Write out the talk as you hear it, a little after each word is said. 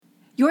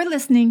You're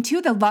listening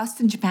to the Lost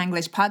in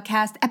Japanglish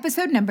podcast,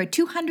 episode number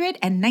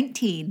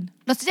 219.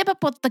 ロスジャパ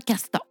ポッドキャ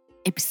スト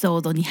エピソ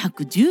ード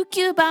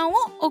219番を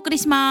お送り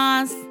し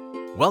ます。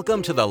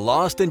Welcome to the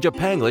Lost in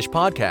Japanglish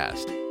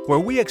podcast, where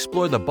we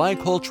explore the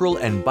bicultural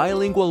and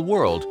bilingual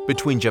world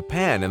between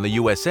Japan and the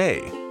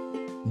USA.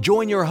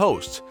 Join your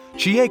hosts,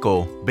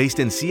 Chieko,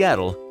 based in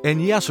Seattle, and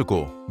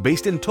Yasuko,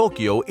 based in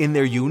Tokyo, in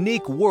their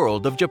unique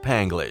world of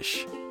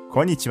Japanglish.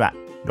 こんにちは。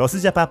ロス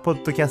ジャパポ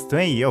ッドキャスト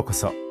へようこ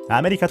そ。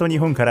アメリカと日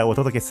本からお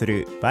届けす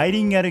るバイ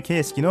リンガル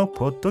形式の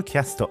ポッドキ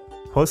ャスト。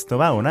ホスト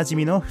はおなじ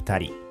みの2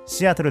人。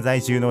シアトル在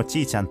住のち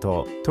ーちゃん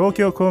と東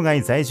京郊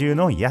外在住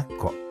のやっ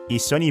こ。一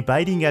緒に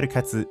バイリンガル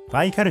かつ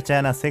バイカルチャ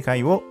ーな世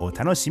界をお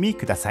楽しみ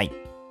ください。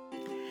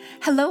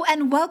Hello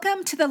and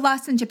welcome to the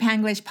Lost in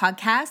Japanglish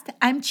podcast.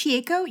 I'm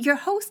Chieko, your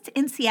host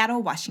in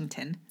Seattle,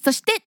 Washington. そ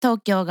して東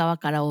京側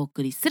からお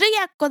送りする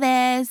やっこ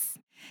です。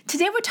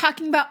Today we're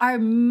talking about our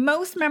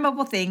most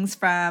memorable things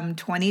from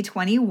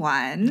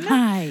 2021.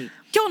 はい。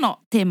今日の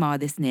テーマは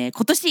ですね、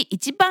今年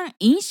一番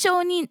印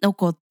象に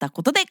残った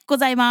ことでご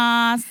ざい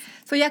ます。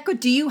So Yako,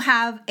 do you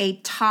have a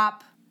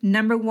top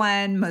number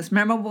one most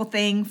memorable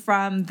thing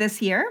from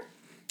this year?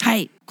 は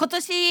い。今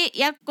年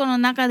やっこの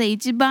中で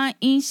一番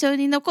印象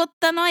に残っ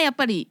たのはやっ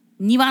ぱり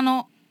庭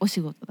のお仕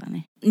事だ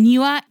ね。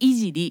庭い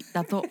じり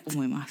だと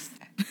思います。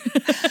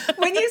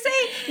When you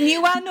say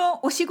庭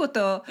のお仕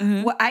事,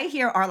 what I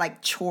hear are like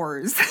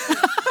chores.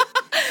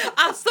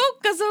 あ、そっ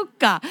かそっ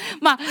か。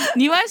まあ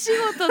庭仕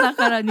事だ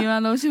から庭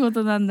のお仕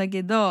事なんだ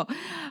けど、もう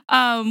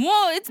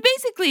it's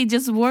basically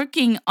just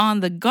working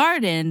on the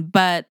garden,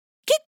 but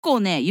結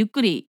構ねゆっ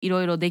くりい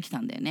ろいろできた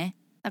んだよね。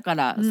だか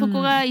らそ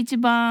こが一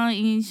番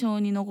印象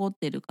に残っ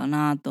てるか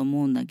なと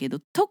思うんだけど、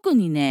特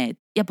にね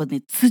やっぱ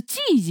ね土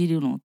いじ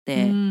るのっ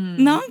て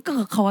なんか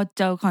が変わっ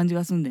ちゃう感じ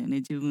がするんだよね、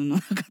自分の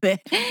中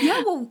で。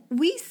Yeah, well,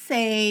 we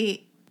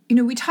say,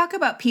 we talk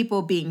about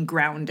people being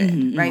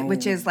grounded, right?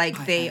 Which is like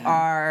they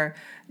are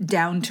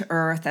down to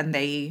earth and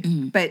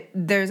but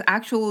there's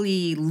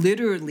actually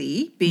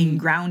literally being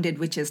grounded,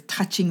 which is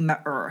touching the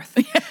earth.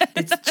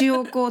 で土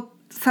をこう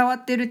触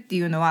ってるって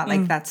いうのは、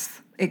like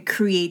it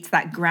creates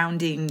that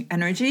grounding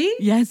energy.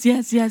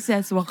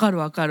 Yes. わか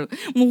る。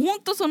もうほ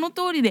んとその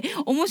通りで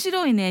面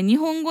白いね。日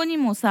本語に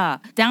も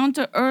さ、down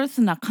to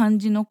earth な感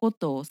じのこ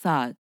とを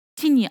さ、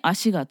地に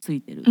足がつ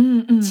いてる。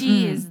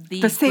地 is the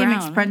same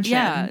ground. expression.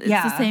 Yeah,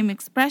 it's the same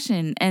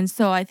expression. And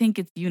so I think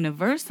it's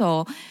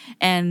universal.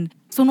 And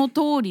その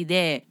通り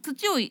で、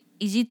土をい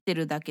じって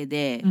るだけ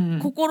で、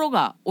心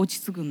が落ち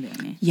着くんだよ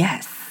ね。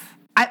Yes.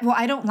 I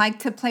don't like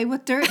to play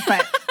with dirt,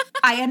 but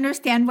I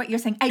understand what you're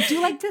saying. I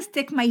do like to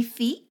stick my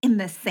feet in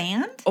the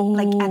sand,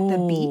 like at the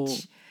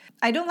beach.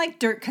 I don't like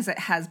dirt because it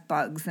has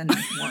bugs and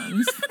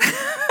worms.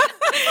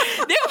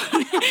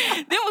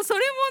 でもそれ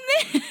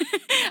もね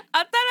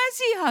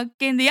新しい発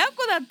見で、やっ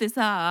こだって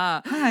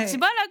さ、し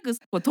ばらく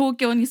東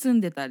京に住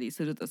んでたり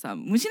するとさ、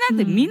虫なん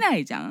て見な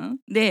いじゃん。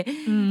で、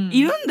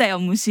いるんだよ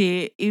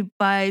虫いっ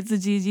ぱい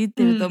土いじっ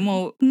てると、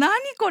もう何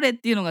これっ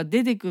ていうのが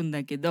出てくん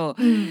だけど、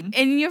and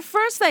you're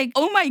first like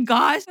oh my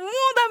gosh もう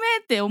ダ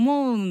メって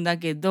思うんだ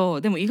け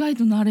ど、でも意外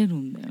と慣れる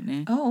んだよ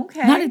ね。Oh,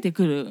 okay. 慣れて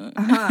くる。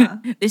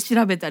で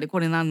調べたり、こ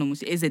れ何の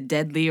虫 is it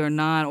deadly or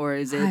not, or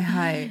is it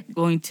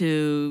going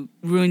to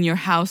ruin your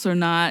house or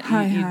not.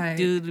 You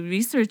do the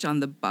research on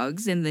the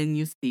bugs and then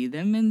you see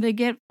them and they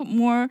get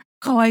more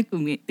可愛く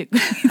見えてく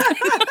る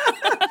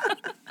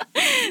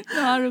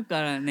のある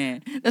から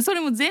ね。そ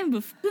れも全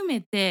部含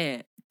め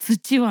て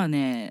土は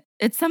ね、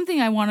it's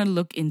something I want to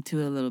look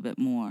into a little bit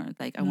more.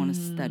 Like I want to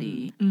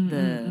study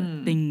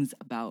the things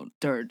about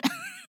dirt.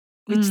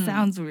 Which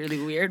sounds really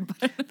weird,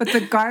 but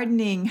the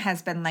gardening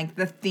has been like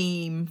the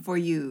theme for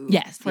you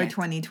for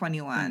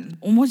 2021.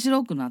 面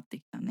白くなって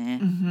きた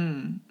ね。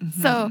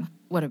So,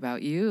 what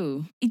about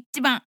you? 一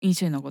番印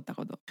象に残った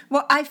こと。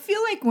Well, I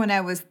feel like when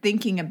I was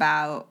thinking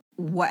about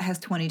what has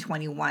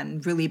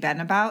 2021 really been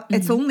about,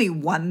 it's only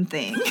one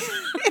thing.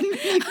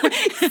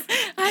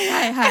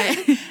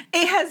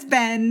 It has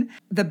been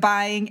the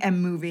buying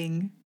and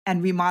moving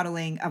and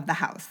remodeling of the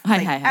house.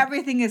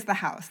 Everything is the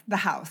house.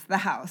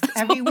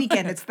 Every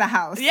weekend it's the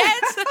house.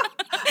 Yes!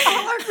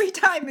 All our free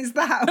time is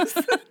the house.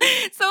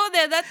 そう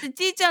だよ。だって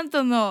ちーちゃん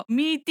との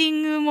ミーティ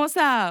ングも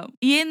さ、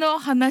家の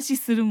話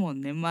するもん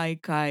ね、毎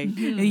回。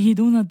家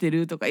どうなって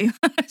るとかいう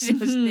話を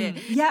して。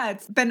Yeah,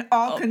 it's been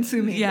all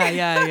consuming.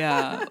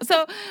 Yeah.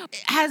 So,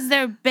 has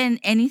there been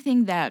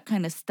anything that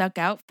kind of stuck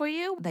out for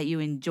you that you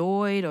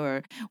enjoyed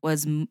or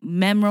was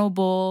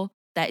memorable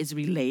that is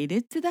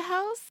related to the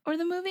house or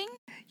the moving?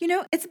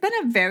 It's been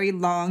a very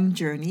long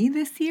journey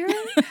this year.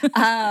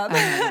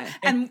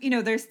 And,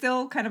 there's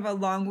still kind of a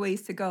long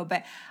ways to go.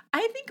 But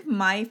I think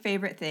my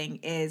favorite thing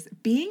is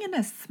being in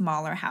a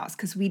smaller house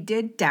because we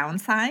did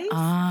downsize.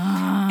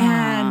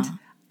 And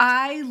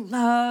I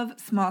love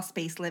small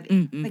space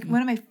living. Like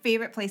one of my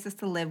favorite places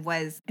to live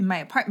was in my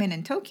apartment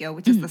in Tokyo,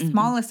 which is the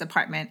smallest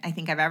apartment I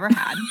think I've ever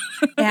had.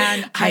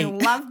 And I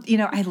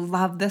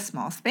love the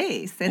small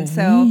space. And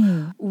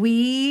so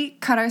we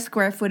cut our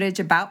square footage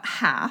about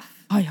half.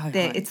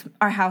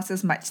 Our house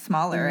is much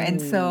smaller.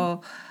 And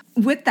so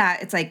with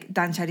that, it's like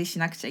断捨離し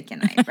なくちゃいけ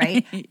ない,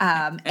 right?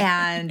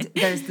 And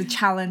there's the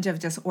challenge of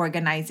just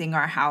organizing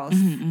our house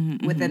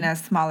within a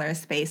smaller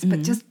space,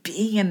 but just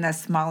being in the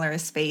smaller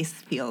space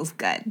feels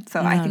good.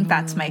 So I think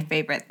that's my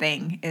favorite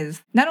thing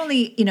is not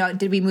only,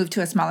 did we move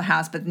to a smaller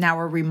house, but now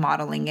we're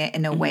remodeling it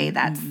in a way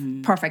that's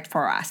perfect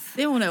for us.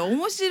 でもね、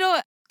面白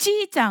い。ち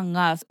ーちゃん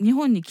が日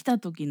本に来た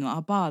時の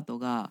アパート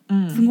が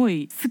すご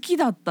い好き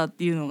だったっ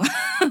ていうのがい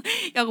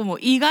やもう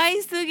意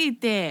外すぎ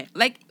て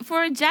like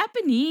for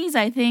Japanese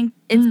I think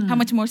it's how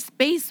much more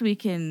space we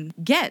can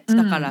get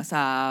だから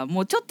さ、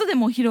もうちょっとで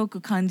も広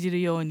く感じ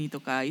るようにと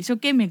か一生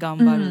懸命頑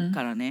張る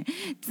からね、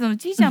その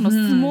ちーちゃんのス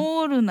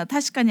モールな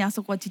確かにあ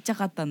そこはちっちゃ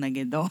かったんだ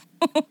けど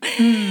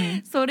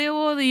それ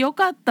を良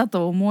かった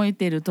と思え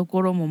てると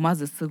ころもま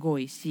ずすご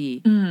い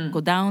し、こ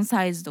うダウン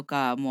サイズと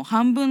かもう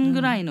半分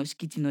ぐらいの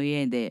敷地の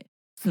家で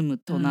住む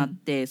となっ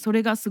て、そ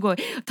れがすごい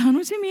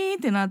楽しみっ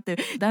てなって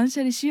断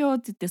捨離しようっ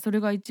て言って、それ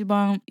が一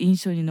番印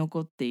象に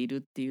残っている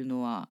っていう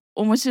のは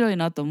面白い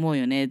なと思う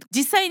よね。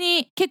実際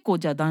に結構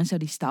じゃあ断捨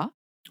離した？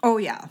 Oh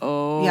yeah.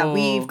 Yeah,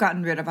 we've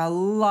gotten rid of a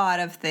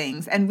lot of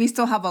things and we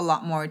still have a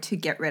lot more to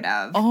get rid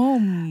of. Oh,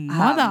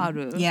 まだあ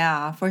る?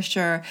 Yeah, for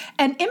sure.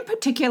 And in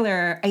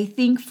particular, I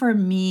think for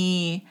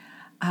me,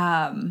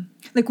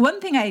 like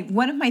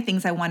one of my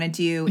things I want to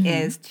do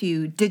is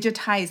to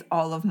digitize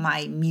all of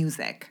my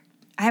music.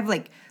 I have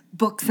like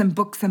books and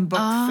books and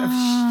books of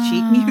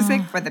sheet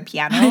music for the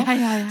piano.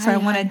 So I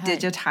want to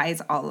digitize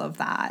all of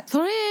that.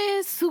 それ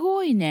す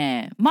ごい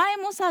ね。前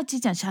もさ、ちー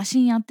ちゃん写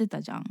真やって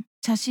たじゃん。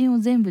写真を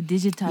全部デ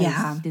ジタイズ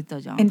して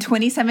たじゃん。In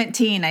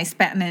 2017, I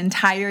spent an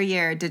entire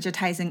year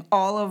digitizing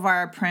all of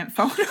our print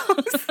photos.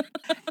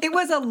 It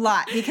was a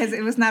lot because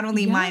it was not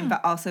only mine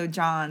but also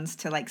John's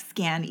to like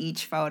scan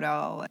each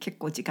photo. 結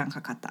構時間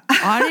かかった。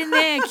あれ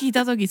ね、聞い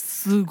た時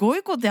すご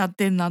いことやっ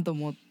てんなと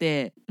思っ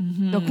て。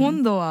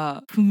今度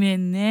は譜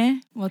面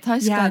ね。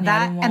確かに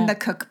あれも。Yeah, that and the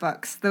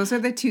cookbooks. Those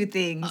are the two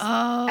things.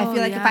 I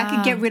feel like if I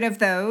could get rid of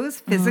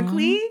those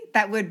physically,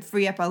 that would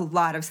free up a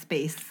lot of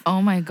space.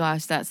 Oh my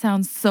gosh, that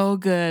sounds so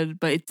good,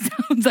 but it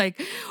sounds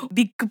like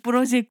ビッグプ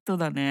ロジェクト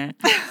だね。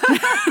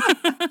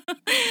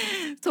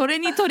それ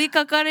に取り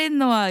掛かれる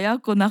のはやっ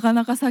こなか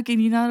なか先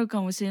になる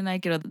かもしれない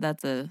けど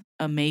That's an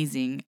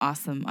amazing,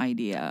 awesome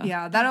idea.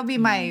 Yeah, that'll be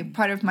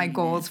part of my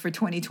goals for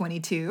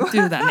 2022.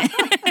 そうだね。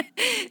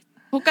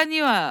他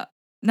には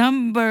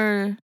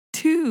number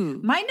two.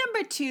 My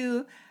number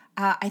two,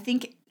 I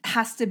think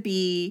has to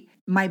be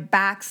my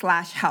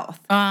back/health.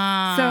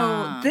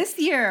 So this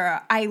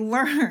year I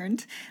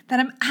learned that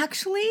I'm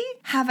actually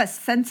have a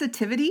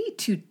sensitivity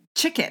to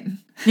chicken.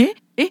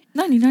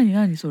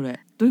 何それ?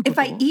 If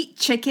I eat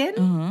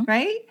chicken,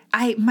 right?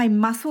 My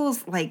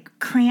muscles like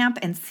cramp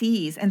and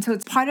seize. And so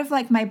it's part of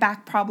like my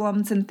back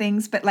problems and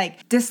things. But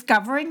like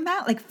discovering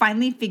that, like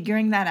finally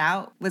figuring that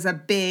out was a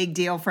big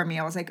deal for me.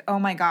 I was like, oh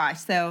my gosh.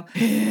 So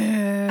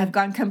I've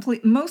gone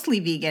mostly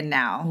vegan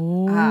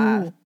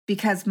now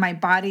because my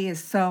body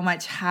is so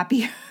much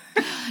happier.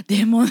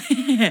 でも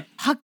ね、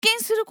発見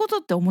すること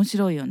って面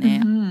白いよ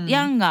ね。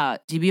ヤンが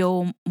持病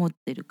を持っ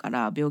てるか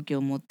ら、病気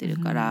を持ってる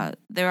から、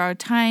there are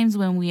times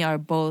when we are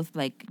both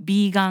like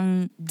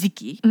vegan 時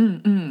期。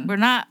We're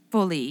not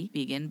fully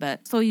vegan, but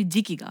そういう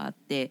時期があっ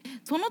て、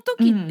その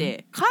時っ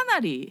てかな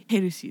り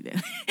ヘルシーで、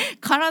ね、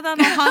体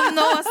の反応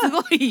はす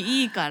ご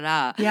いいいか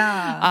ら、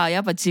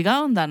やっぱ違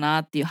うんだ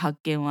なっていう発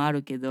見はあ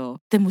るけど、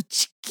でも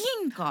チキ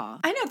ンか。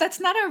I know,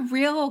 that's not a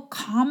real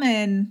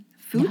common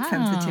food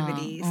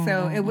sensitivity.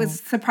 So it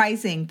was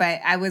surprising, but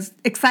I was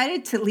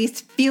excited to at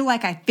least feel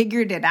like I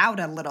figured it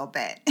out a little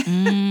bit.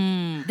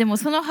 でも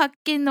その発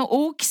見の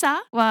大き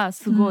さは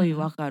すごい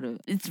わかる。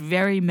It's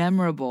very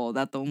memorable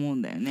だと思う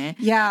んだよね。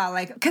Yeah,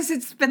 like, because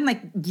it's been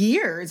like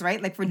years,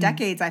 right? Like for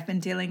decades, I've been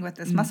dealing with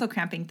this muscle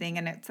cramping thing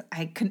and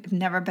I could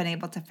never been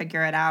able to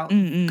figure it out.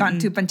 Gone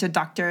to a bunch of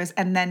doctors.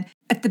 And then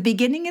at the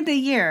beginning of the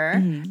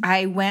year,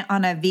 I went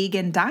on a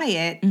vegan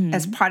diet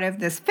as part of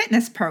this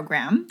fitness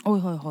program.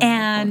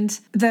 And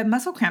the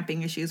muscle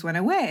cramping issues went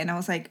away. And I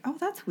was like, oh,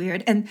 that's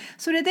weird. And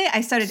so today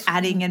I started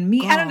adding in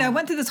meat. I don't know. I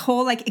went through this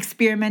whole like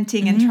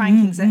experimenting and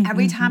trying things. And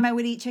every time I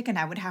would eat chicken,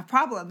 I would have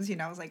problems. You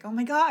know, I was like, oh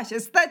my gosh,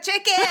 it's the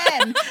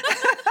chicken.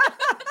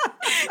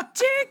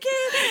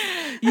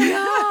 Chicken! い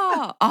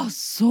やー、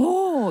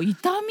そう。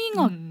痛み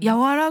が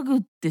和らぐ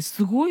って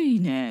すごい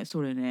ね、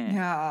それね。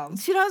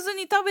知らず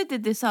に食べて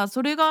てさ、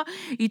それが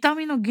痛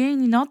みの原因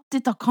になって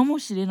たかも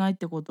しれないっ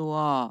てこと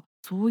は、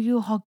そういう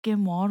発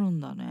見もあるん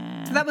だ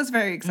ね。So that was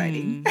very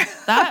exciting.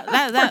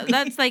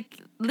 That's like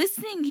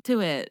listening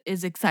to it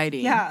is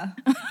exciting. Yeah,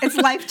 it's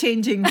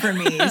life-changing for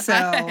me. So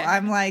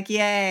I'm like,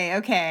 yay,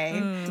 okay.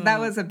 So that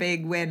was a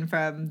big win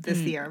from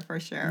this year for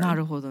sure. な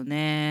るほど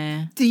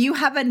ね。Do you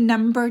have a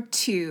number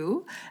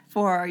two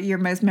for your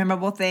most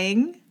memorable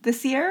thing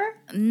this year?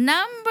 Number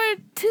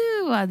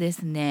two はで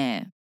す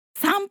ね、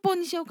散歩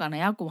にしようかな。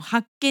やっこ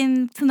発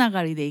見つな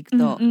がりでいく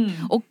と、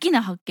大き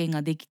な発見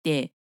ができ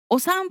て、お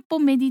散歩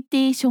メディ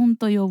テーション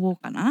と呼ぼう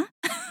かな。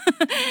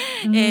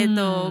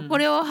こ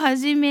れを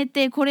始め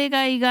て、これ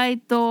が意外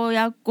と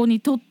やっこ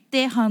にとっ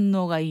て反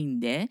応がいい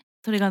んで、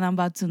それがナン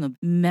バー2の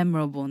メモ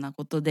ラブルな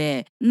こと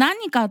で、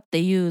何かっ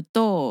ていう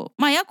と、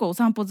ヤコお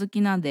散歩好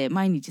きなんで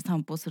毎日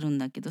散歩するん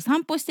だけど、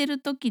散歩してる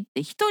時っ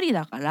て一人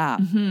だから、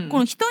こ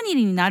の一人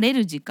になれ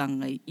る時間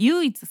が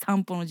唯一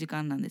散歩の時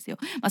間なんですよ。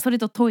それ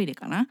とトイレ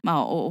かな。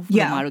お風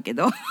呂もあるけ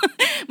ど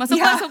そ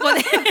こはそこ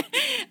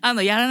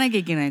でやらなきゃ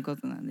いけないこ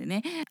となんで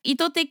ね。意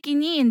図的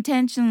に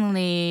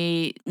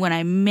intentionally when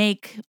I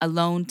make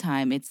alone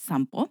time it's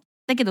散歩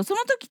だけど、その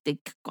時って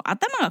結構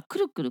頭がく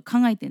るくる考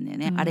えてんだよ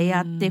ね。あれ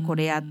やってこ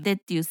れやってっ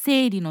ていう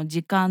整理の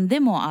時間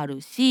でもあ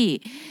る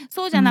し、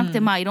そうじゃなくて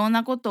いろん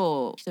なこ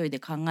とを一人で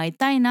考え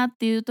たいなっ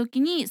ていう時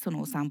にそ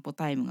のお散歩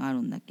タイムがある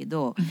んだけ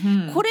ど、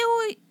これ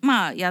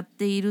をやっ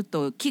ている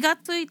と気が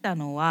ついた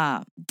の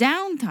は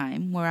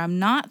downtime where I'm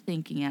not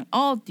thinking at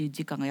all っていう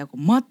時間が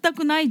全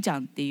くないじゃ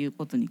んっていう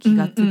ことに気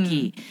がつ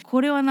き、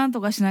これはなん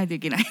とかしないとい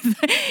けないと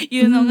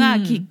いうのが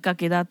きっか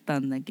けだった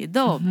んだけ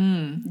ど、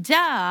じ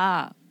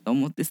ゃあ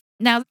思って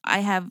Now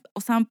I have お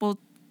散歩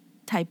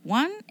type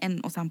 1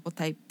 and お散歩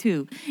type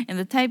 2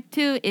 and the type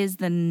 2 is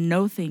the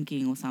no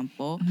thinking お散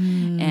歩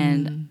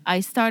and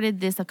I started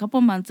this a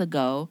couple months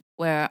ago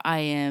where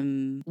I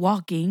am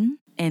walking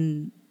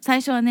and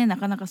最初はねな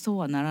かなかそう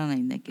はならない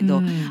んだけ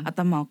ど、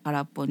頭を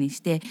空っぽにし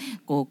て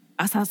こう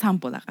朝散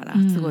歩だから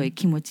すごい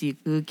気持ちいい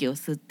空気を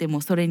吸っても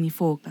うそれに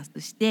フォーカ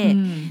スして、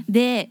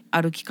で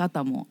歩き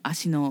方も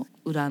足の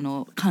裏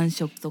の感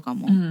触とか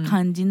も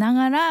感じな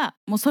がら、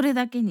もうそれ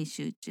だけに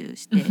集中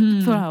して、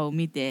空を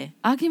見て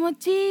気持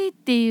ちいいっ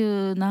てい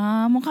う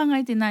何も考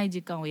えてない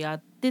時間をや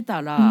って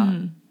たら、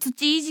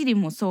土いじり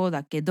もそう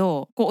だけ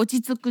どこう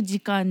落ち着く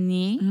時間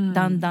に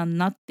だんだん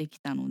なってき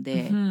たの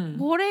で、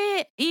こ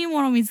れいい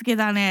もの見つけ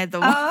たねと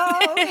思って。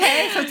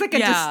Okay. So it's like a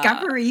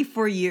discovery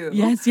for you.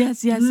 Yes.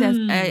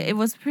 It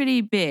was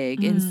pretty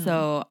big, and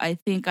so I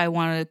think I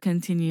want to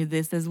continue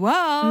this as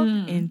well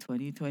in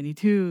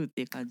 2022っ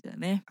ていう感じだ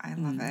ね。I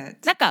love it.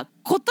 なんか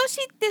今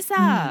年って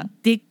さ、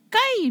でっか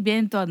いイ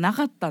ベントはな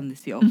かったんで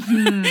すよ。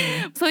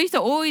そういう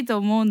人多いと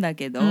思うんだ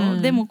けど、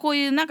でもこう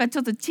いうなんかち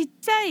ょっとちっ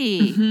ちゃ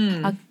い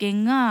発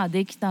見が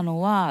できたの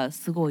は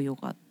すごい良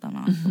かった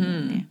なと思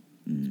うね。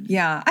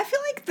Yeah, I feel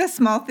like the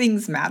small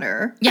things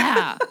matter.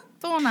 Yeah,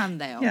 そうなん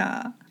だよ。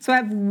Yeah. So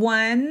I have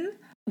one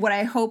what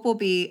I hope will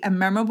be a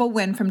memorable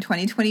win from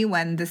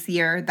 2021 this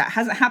year that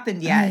hasn't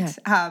happened yet.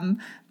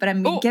 But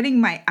I'm getting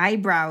my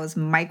eyebrows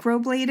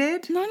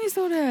microbladed. 何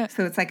それ?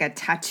 So it's like a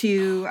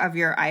tattoo of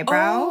your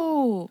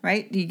eyebrow,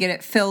 right? You get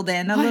it filled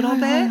in a little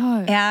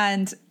bit.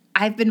 And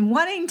I've been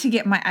wanting to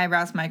get my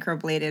eyebrows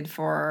microbladed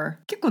for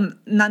結構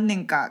何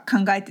年か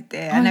考えて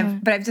て,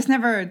 but I've just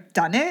never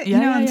done it, you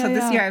know? And so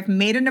this year I've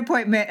made an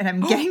appointment and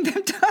I'm getting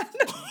them done.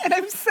 And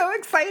I'm so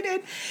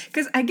excited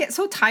because I get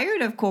so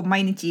tired of こう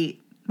毎日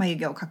眉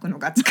毛を描くの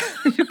が疲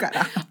れるか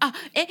ら。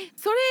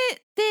それ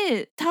っ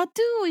てタト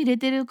ゥーを入れ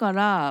てるか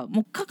ら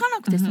もう描か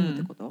なくて済むっ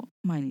てこと？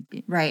毎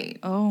日。Right.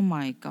 Oh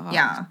my god.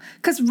 Yeah.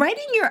 Because writing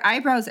your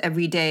eyebrows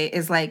every day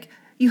is like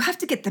you have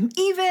to get them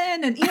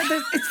even and you know it's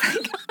like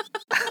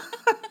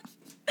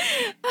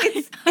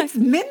it's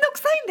めんどく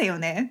さいんだよ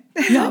ね。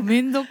いや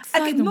めんどく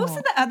さいと思う。Most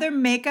of the other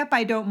makeup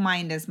I don't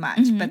mind as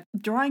much, but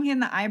drawing in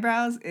the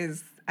eyebrows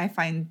is I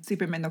find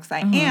super めんどくさ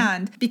い.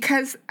 And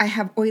because I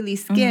have oily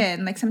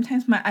skin, like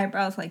sometimes my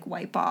eyebrows like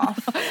wipe off.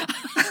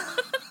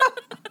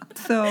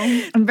 So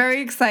I'm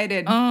very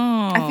excited.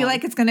 I feel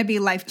like it's gonna be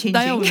life-changing.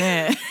 だよ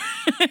ね。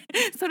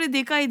それ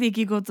でかい出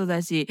来事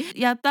だし、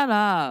やった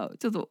ら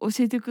ちょっと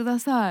教えてくだ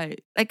さ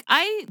い。Like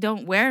I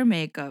don't wear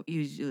makeup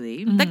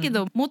usually. だけ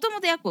どもとも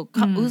とやっぱ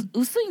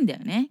薄いんだよ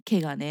ね、毛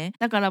がね。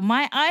だから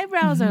my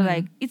eyebrows are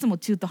like いつも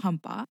中途半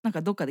端、なん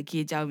かどっかで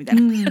消えちゃうみたい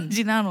な感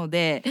じなの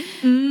で、だ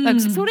から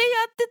それや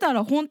ってた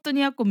ら本当に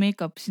やっぱメイ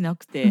クアップしな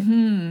くて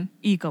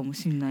いいかも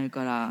しんない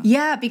から。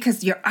Yeah,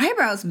 because your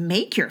eyebrows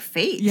make your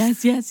face.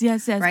 Yes.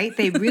 Right?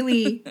 They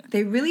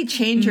really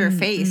change your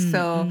face.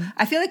 So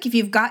I feel like if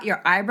you've got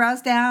your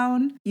eyebrows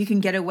down, you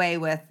can get away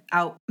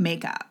without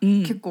makeup.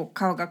 結構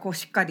顔がこう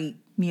しっかり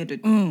見え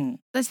る。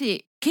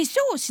私化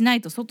粧をしな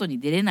いと外に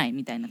出れない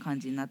みたいな感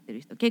じになって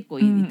る人結構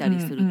いたり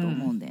すると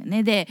思うんだよ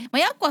ね。で、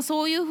やっこは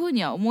そういう風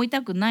には思い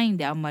たくないん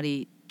で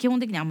基本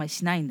的にあんまり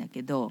しないんだ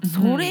けど、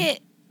そ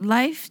れ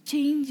ライフチ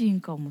ェンジ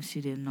ンかも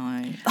しれ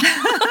ない。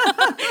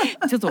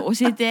ちょっと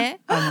教え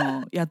て、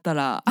やった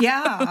ら。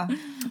Yeah.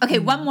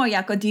 Okay, one more,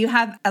 Yako. Do you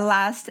have a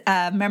last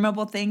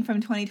memorable thing from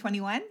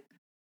 2021?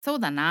 そう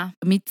だな。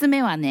3つ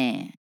目は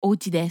ね、お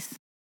家です。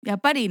や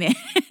っぱりね、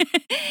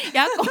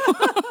やっこ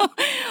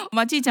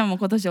ちーちゃんも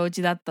今年お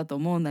家だったと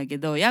思うんだけ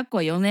ど、やっこ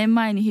は4年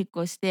前に引っ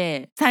越し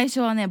て、最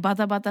初はねバ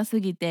タバタ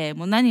すぎて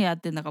もう何やっ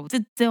てんだか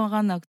全然分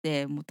かんなく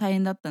てもう大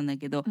変だったんだ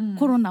けど、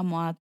コロナ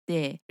もあっ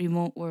てリ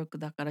モートワーク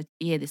だから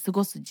家で過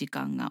ごす時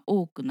間が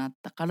多くなっ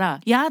たから、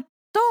やっ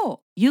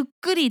とゆっ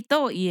くり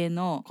と家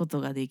のこ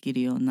とができ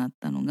るようになっ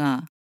たの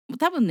が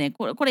多分ね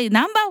これ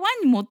ナンバーワ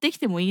ンに持ってき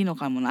てもいいの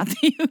かもなっ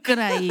ていうく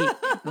らいの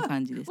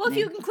感じですね。Well, if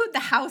you include the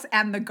house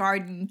and the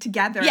garden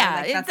together,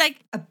 Yeah, like, it's that's like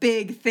a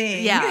big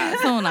thing. Yeah,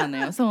 そうなの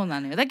よ、そう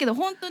なのよ。だけど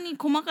本当に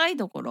細かい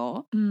とこ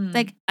ろ、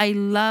like I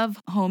love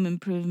home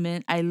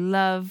improvement. I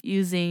love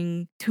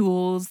using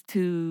tools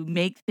to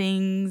make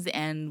things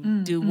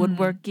and do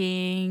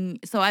woodworking.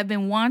 So I've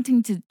been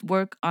wanting to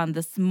work on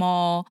the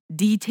small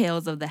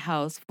details of the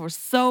house for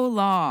so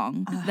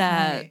long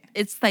that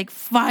it's like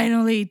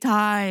finally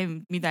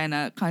time みたい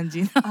な感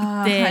じに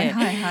なって、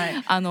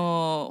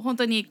本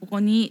当にここ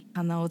に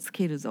棚をつ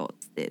けるぞっ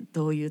つって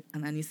どういう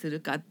棚にす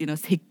るかっていうのを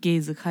設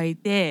計図書い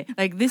て、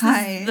like this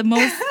is the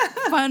most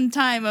fun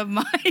time of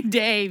my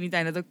day み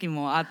たいな時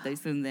もあったり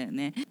するんだよ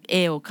ね。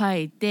絵を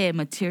描いて、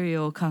マテリア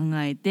ルを考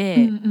え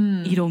て、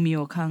色味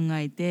を考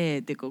え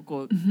て、でこ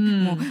う、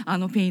もうあ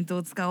のペイント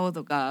を使おう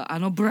とか、あ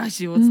のブラ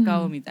シを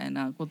使おうみたい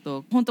なこと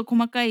を、本当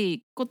細か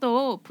いこ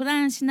とをプ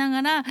ランしな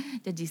がら、じゃ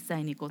あ実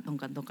際にこうトン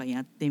カントンカン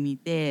やってみ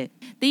て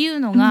っていう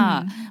の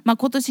が、まあ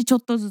今年ちょ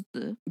っとず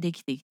つで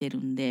きてきてる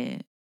ん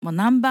で、まあ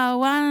ナンバー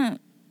ワ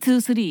ン、ツ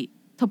ー、スリ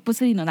ー、トップ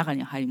3の中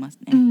には入ります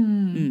ね。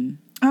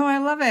Oh, I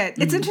love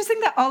it. It's interesting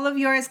that all of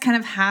yours kind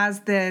of has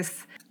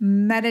this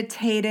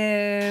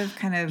meditative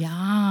kind of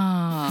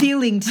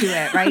feeling to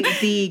it, right?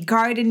 The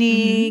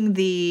gardening,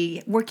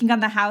 the working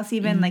on the house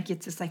even, like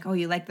it's just like, oh,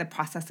 you like the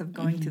process of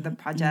going through the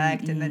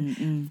project. And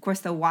then, of course,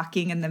 the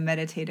walking and the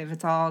meditative,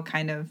 it's all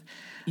kind of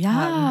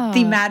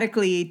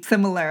thematically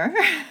similar.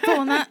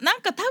 そうなん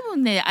か多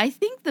分ね I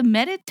think the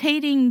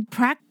meditating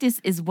practice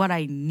is what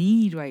I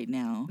need right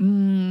now.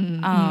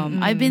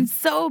 I've been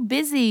so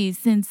busy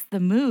since the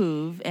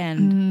move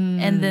and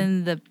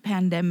then the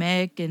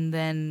pandemic and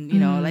then you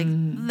know like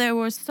there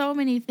were so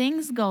many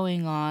things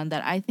going on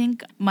that I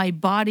think my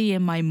body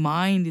and my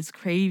mind is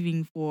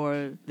craving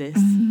for this.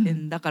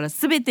 だから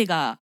全て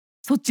が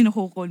そっちの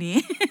方向に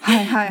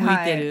向い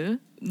て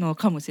るの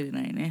かもしれ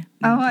ないね。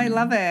Oh, I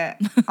love it.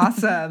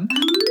 Awesome.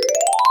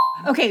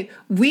 Okay,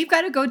 we've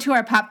got to go to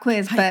our pop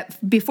quiz, but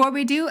before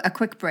we do, a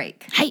quick break.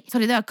 はい、そ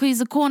れではクイ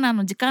ズコーナー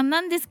の時間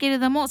なんですけれ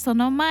ども、そ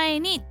の前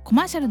にコ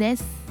マーシャルで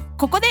す。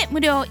ここで無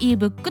料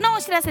ebook のお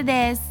知らせ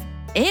です。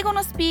英語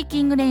のスピー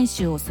キング練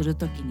習をする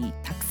ときに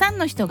たくさん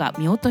の人が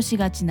見落とし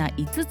がちな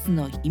5つ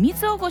の秘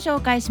密をご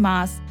紹介し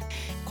ます。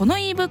この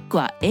ebook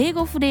は英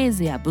語フレー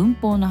ズや文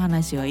法の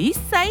話は一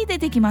切出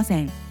てきま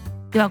せん。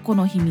ではこ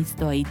の秘密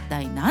とは一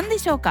体何で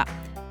しょうか。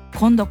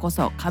今度こ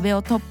そ壁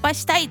を突破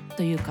したい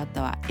という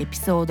方はエピ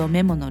ソード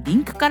メモのリ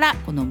ンクから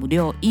この無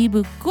料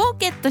ebook を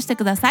ゲットして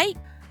ください。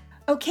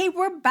Okay,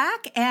 we're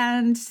back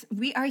and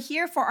we are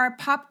here for our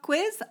pop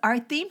quiz. Our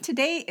theme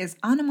today is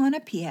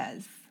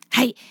onomatopoeias.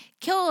 はい、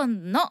今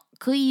日の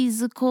クイ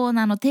ズコー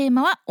ナーのテー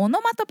マはオ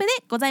ノマトペで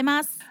ござい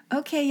ます。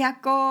Okay,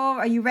 Yako,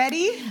 are you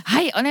ready?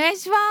 はい、お願い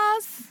しま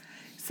す。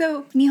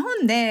So, 日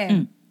本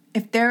で、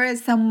if there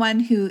is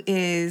someone who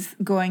is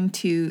going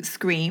to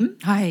scream,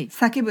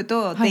 叫ぶ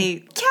と、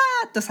they キ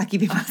ャーと叫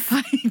びます。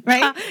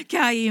Right? キ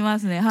ャー言いま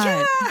すね。はい。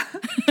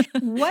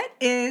What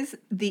is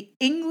the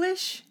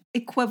English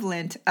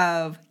equivalent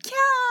of キ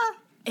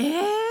ャ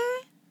ー？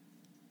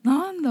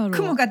なんだろう。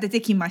雲が出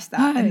てきまし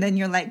た。And then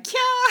you're like キャ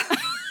ー。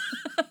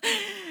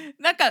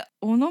なんか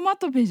オノマ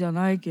トペじゃ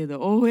ないけど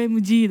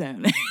OMG だよ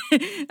ね。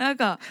なん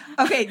か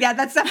Okay, yeah,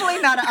 that's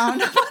definitely not an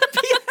onomatopoeia.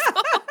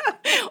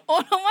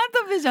 オノマ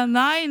トペじゃ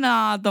ない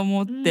なと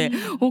思って、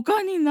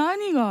他に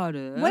何があ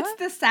る？ What's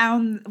the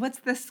sound?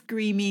 What's the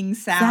screaming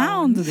sound? サ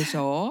ウンドでし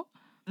ょ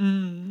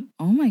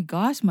？Oh my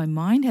gosh, my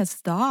mind has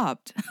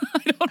stopped.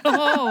 I don't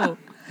know.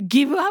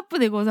 Give up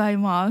でござい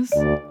ます。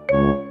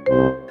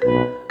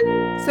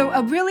So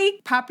a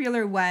really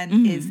popular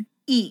one is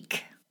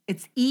eek.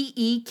 It's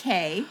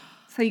E-E-K.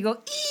 So you go eek.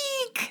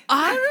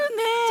 あるね。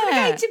そ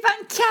れが一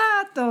番キャ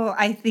ーと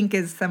I think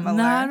is similar.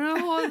 な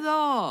るほ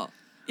ど。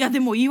いやで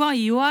も言わ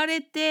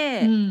れ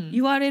て、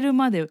言われる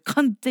まで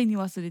完全に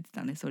忘れて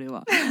たねそれ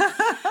は。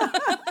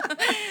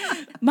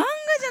漫画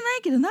じゃな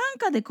いけどなん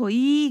かでこうイ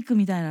ーク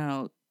みたいな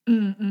の。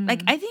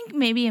Like I think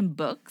maybe in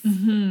books、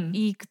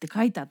イークって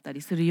書いてあった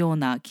りするよう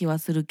な気は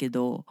するけ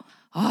ど、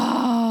こ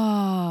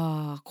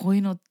うい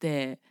うのっ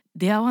て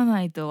出会わ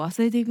ないと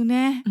忘れていく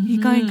ね。い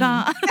か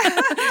ん。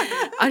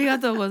ありが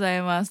とうござ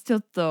います。ちょ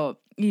っと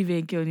いい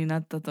勉強にな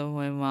ったと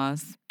思いま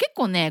す。結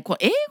構ね、こう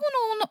英語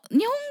の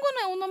日本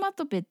語のオノマ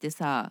トペって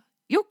さ、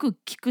よく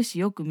聞くし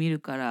よく見る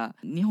から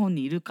日本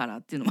にいるから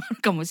っていうのもあ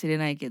るかもしれ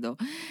ないけど、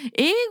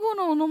英語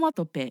のオノマ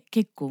トペ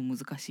結構難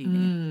しい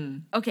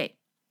ね。Okay,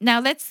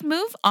 now let's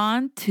move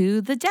on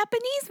to the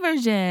Japanese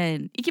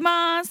version. いき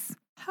ます。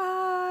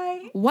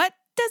Hi. What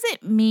does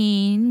it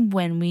mean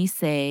when we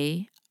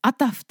say あ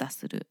たふた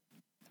する？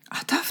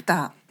あたふ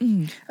た。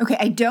Okay,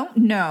 I don't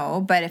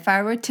know, but if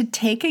I were to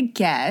take a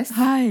guess,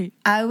 I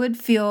would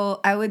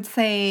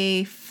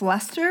say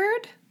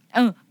flustered.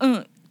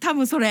 多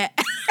分それ。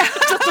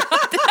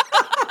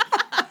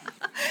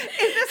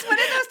Is this one of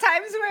those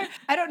times where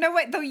I don't know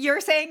what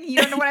you're saying,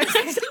 you don't know what I'm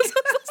saying?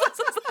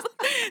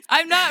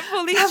 I'm not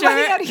fully sure. そ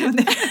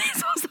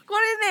うそうこ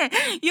れ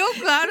ね、よ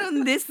くある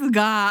んです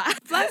が、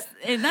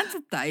なんつ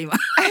った今。I'm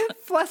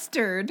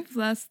flustered.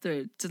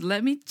 Flustered. Just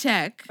let me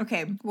check.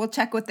 Okay, we'll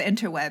check with the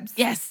interwebs.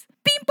 Yes.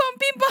 ピンポン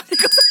ピンポンで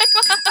ござい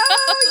ます。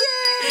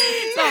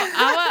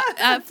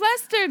Oh,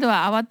 yay! flustered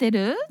は慌て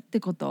るって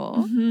こ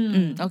と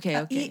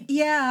？Okay, okay.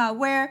 Yeah,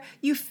 where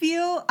you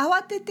feel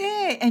慌て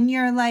て and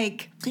you're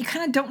like, you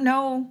kind of don't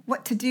know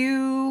what to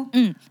do.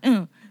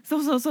 そ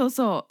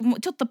う。もう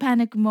ちょっとパ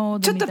ニックモー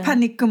ドみたいな。ちょっとパ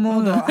ニック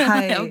モード。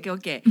はい。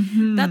Okay.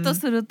 だと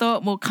する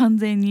と、もう完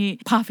全に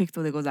パーフェク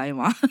トでござい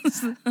ま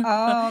す。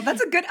Oh,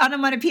 that's a good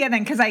onomatopoeia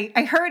then, because I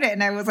heard it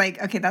and I was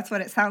like, okay, that's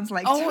what it sounds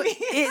like to me.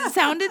 It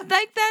sounded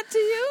like that to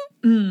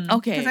you?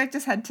 Okay. Because I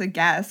just had to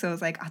guess. So it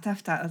was like,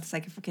 atafta. It's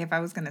like, okay, if I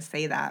was going to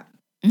say that,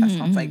 that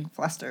sounds like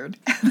flustered.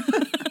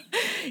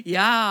 い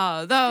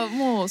やー、だ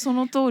もうそ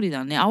の通り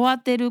だね。慌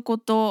てるこ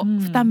と、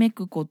ふため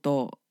くこ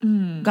と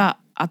が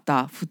あ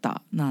たふ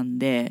たなん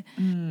で、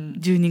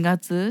12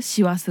月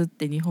師走っ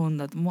て日本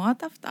だともうあ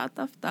たふた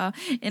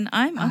and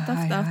I'm あた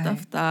ふたあた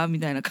ふたみ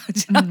たいな感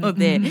じなの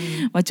で、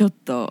ちょっ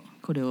と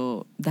これ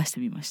を出して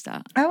みまし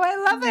た。Oh, I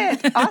love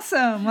it.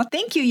 Awesome. Well,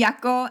 thank you,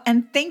 Yako.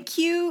 And thank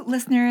you,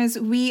 listeners.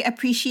 We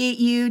appreciate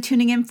you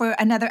tuning in for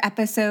another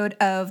episode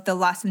of the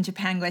Lost in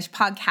Japanglish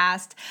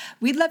podcast.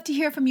 We'd love to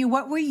hear from you.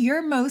 What were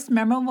your most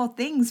memorable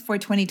things for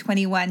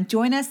 2021?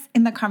 Join us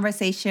in the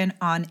conversation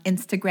on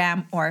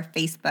Instagram or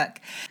Facebook.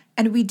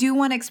 And we do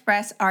want to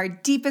express our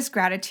deepest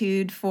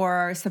gratitude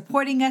for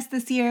supporting us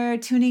this year,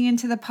 tuning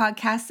into the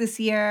podcast this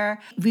year.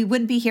 We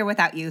wouldn't be here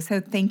without you. So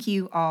thank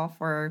you all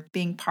for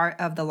being part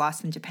of the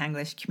Lost in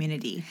Japanglish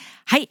community.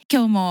 はい、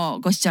今日も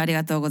ご視聴あり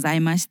がとうござい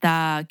まし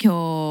た。今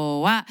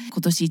日は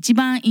今年一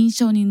番印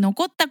象に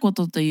残ったこ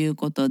とという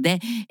こと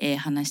で、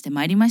話して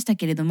まいりました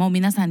けれども、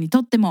皆さんにと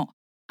っても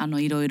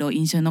いろいろ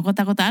印象に残っ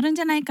たことあるん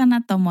じゃないか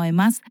なと思い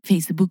ます。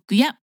Facebook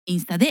やイン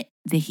スタで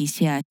ぜひ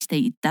シェアして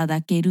いた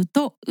だける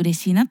と嬉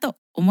しいなと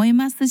思い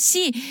ます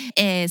し、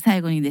最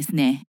後にです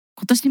ね、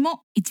今年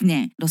も1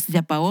年ロスジ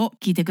ャパンを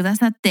聞いてくだ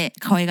さって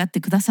可愛がって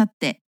くださっ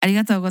てあり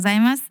がとうござい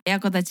ます。親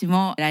子たち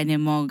も来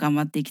年も頑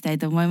張っていきたい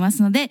と思いま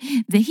すので、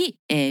ぜひ、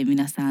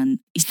皆さん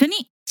一緒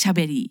に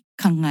喋り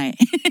考え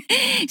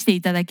してい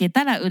ただけ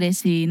たら嬉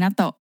しいな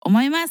と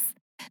思います。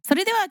そ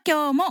れでは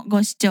今日も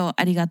ご視聴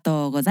ありが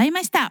とうござい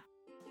ました。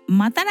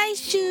また来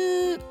週。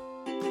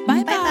バ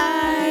イバ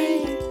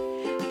イ。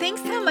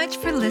Thanks so much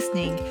for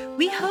listening.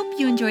 We hope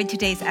you enjoyed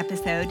today's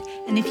episode.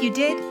 And if you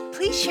did,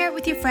 please share it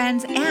with your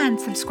friends and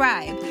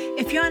subscribe.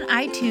 If you're on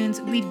iTunes,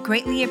 we'd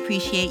greatly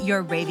appreciate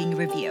your rating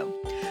review.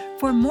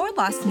 For more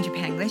Lost in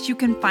Japanglish, you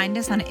can find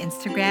us on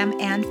Instagram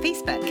and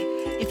Facebook.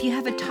 If you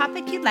have a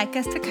topic you'd like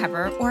us to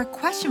cover or a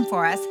question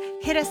for us,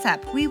 hit us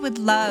up. We would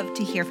love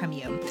to hear from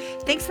you.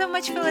 Thanks so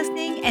much for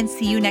listening and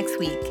see you next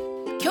week.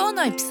 今日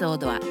のエピソー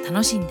ドは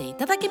楽しんでい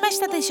ただけまし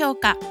たでしょう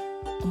か？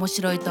面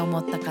白いと思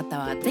った方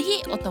はぜ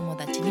ひお友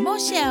達にも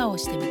シェアを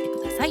してみて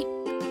ください。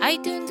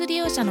 iTunes 利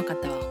用者の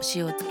方は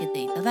星をつけ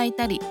ていただい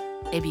たり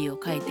レビューを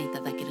書いてい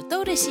ただけると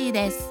嬉しい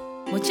です。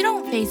もちろ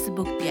ん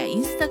Facebook や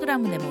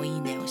Instagram でもい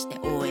いねをして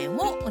応援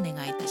をお願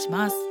いいたし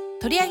ます。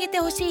取り上げて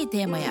ほしい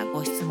テーマや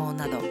ご質問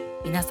など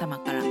皆様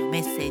からのメ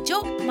ッセージを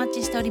お待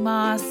ちしており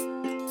ます。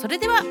それ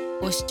では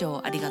ご視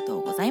聴ありがと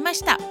うございま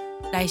した。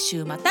来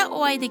週また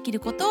お会いできる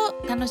こと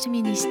を楽し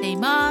みにしてい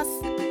ま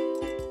す。